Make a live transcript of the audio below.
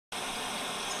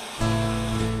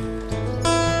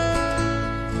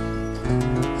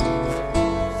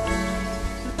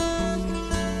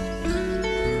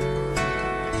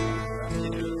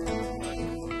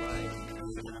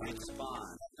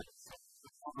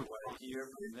hear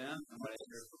from them and what I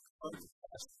hear from them,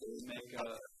 they make a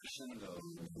crescendo.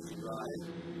 We ride.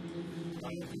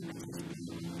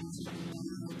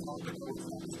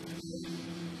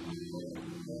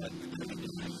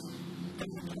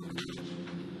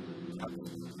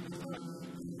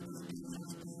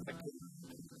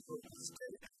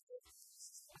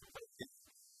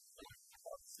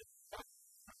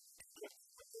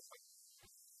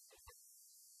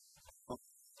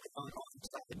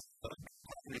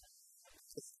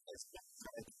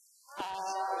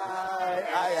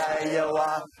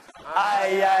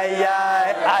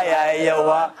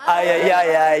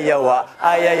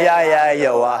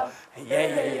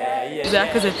 זה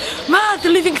היה כזה, מה, The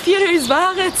Living Theater is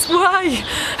בארץ, וואי,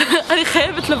 אני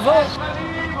חייבת לבוא.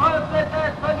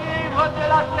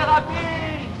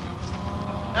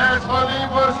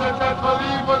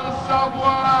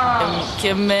 כי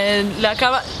הם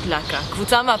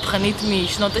קבוצה מהפכנית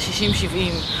משנות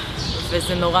ה-60-70,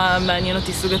 וזה נורא מעניין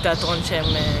אותי סוג התיאטרון שהם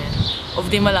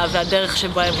עובדים עליו והדרך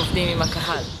שבה הם עובדים עם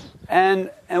הקהל. And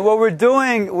what we're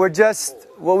doing, we're just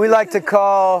what we like to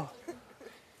call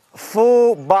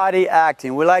full body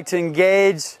acting. We like to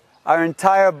engage our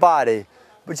entire body,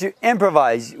 but you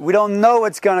improvise. We don't know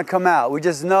what's going to come out. We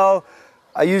just know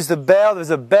I use the bell, there's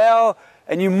a bell,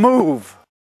 and you move.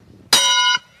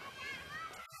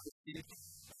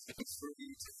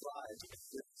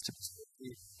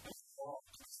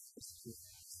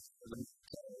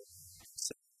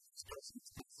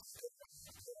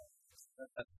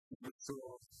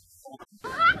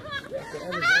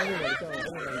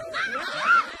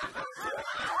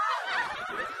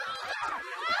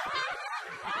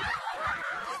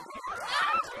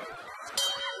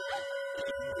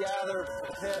 Gather,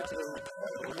 prepare to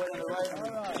the way on the right,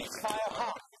 and tie a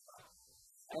hop.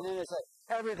 And then it's like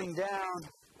everything down.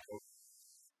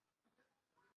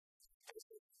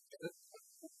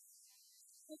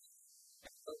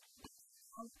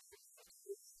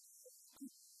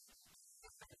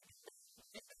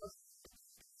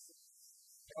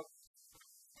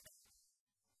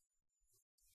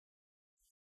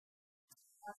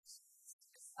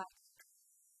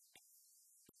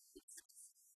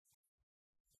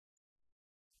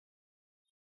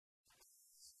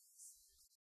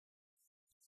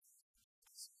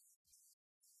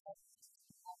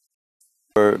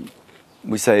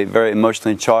 We say very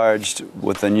emotionally charged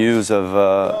with the news of,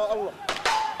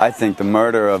 I think, the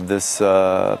murder of this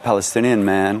Palestinian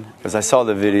man, because I saw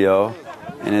the video,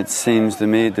 and it seems to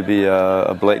me to be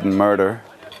a blatant murder.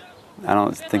 I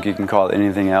don't think you can call it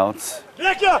anything else.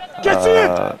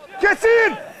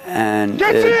 And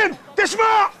it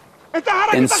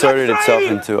inserted itself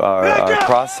into our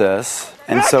process,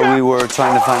 and so we were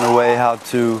trying to find a way how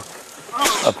to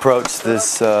approach this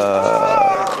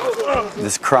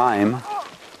this crime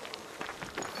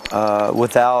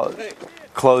without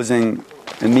closing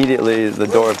immediately the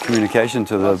door of communication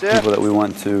to the people that we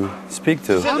want to speak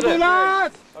to.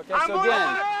 Okay, so again,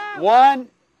 1,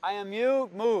 I am you,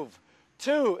 move.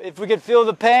 2, if we could feel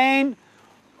the pain.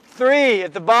 3,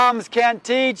 if the bombs can't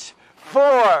teach.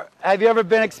 4, have you ever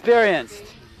been experienced?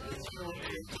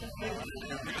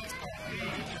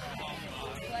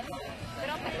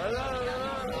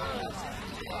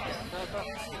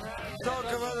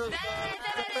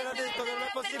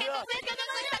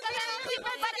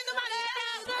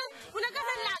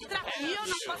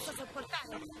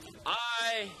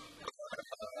 I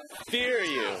fear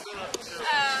you.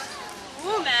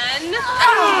 Woman,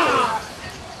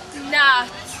 not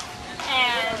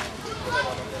an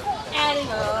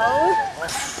animal.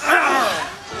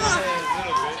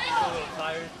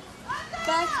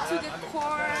 Back to the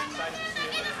corn.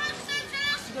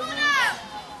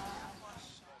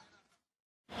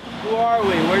 Who are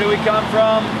we? Where do we come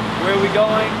from? Where are we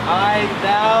going? I,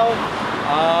 thou.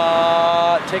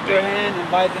 Take their hand,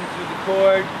 invite them through the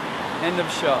chord. End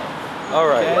of show. All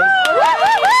right. Okay?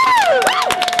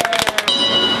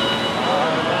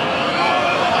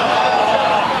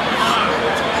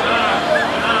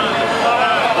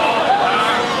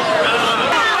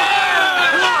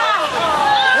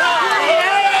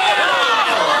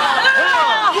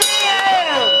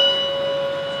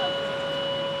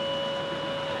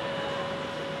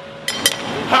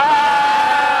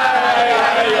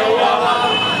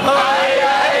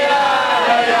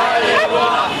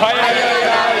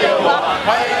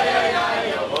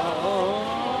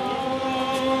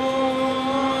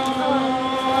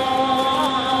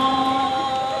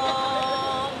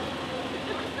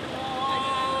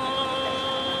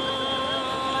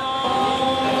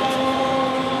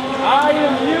 I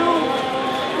am you,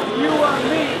 you are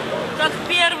me. Как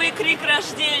первый крик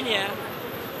рождения.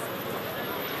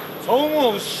 从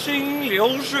我心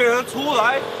流水而出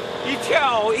来，一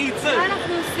跳一震。 מה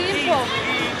אנחנו עושים פה?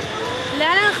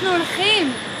 לאן אנחנו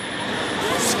הולכים?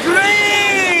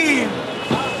 Scream!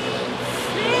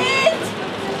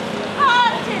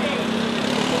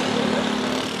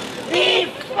 If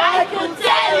I could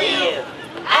tell you,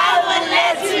 I would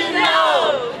let you know.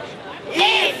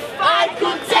 If I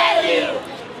could tell you,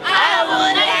 I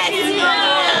would let you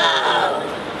know.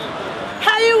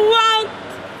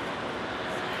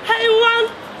 I want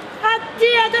a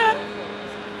theater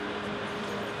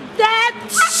that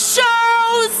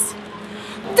shows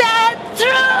the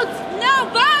truth. No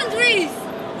boundaries.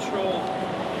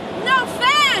 No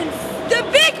fans. The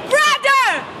big brother.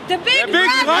 The big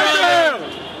brother.